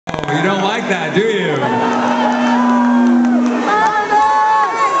You don't like that, do you?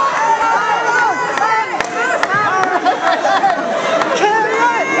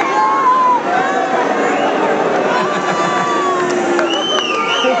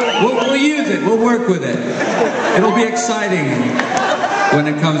 We'll use it. We'll work with it. It'll be exciting when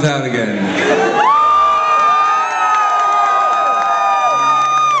it comes out again.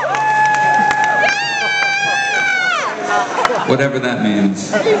 Whatever that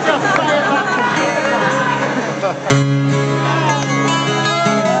means.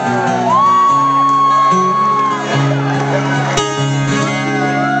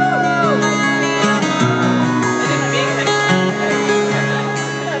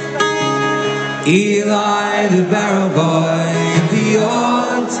 Eli, the Barrow boy in the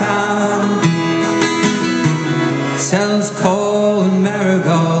old town, sells coal and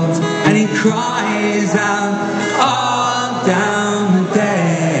marigolds, and he cries out all down the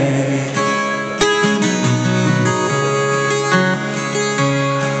day.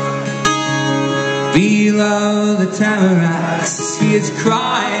 Below the tamaracks he is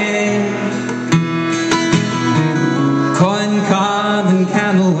crying, corn cob and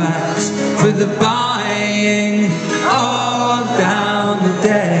candle wax for the buying all down the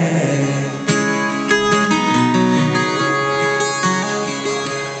day.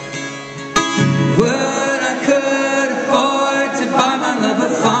 Would I could afford to buy my love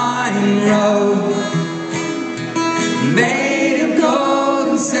a fine robe made of gold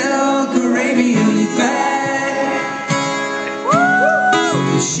and silk, Arabian thread.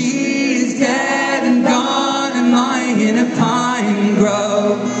 She's dead and gone and lying in a pine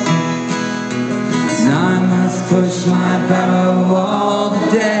grove. I must push my barrow all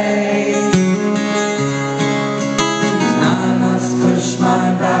the day. I must push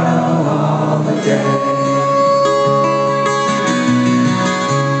my barrow all the day.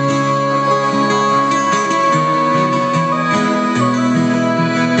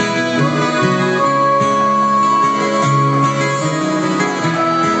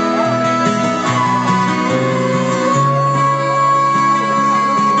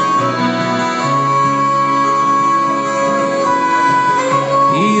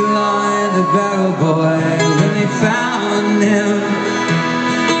 The Barrow boy, when they found him,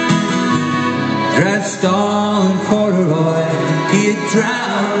 dressed all in corduroy, he had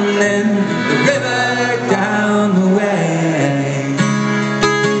drowned in the river down the way.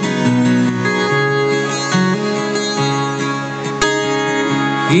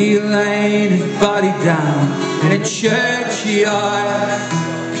 He laid his body down in a churchyard,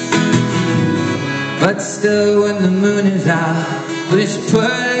 but still when the moon is out, with his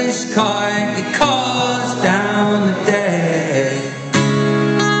push cart, he calls down the dead.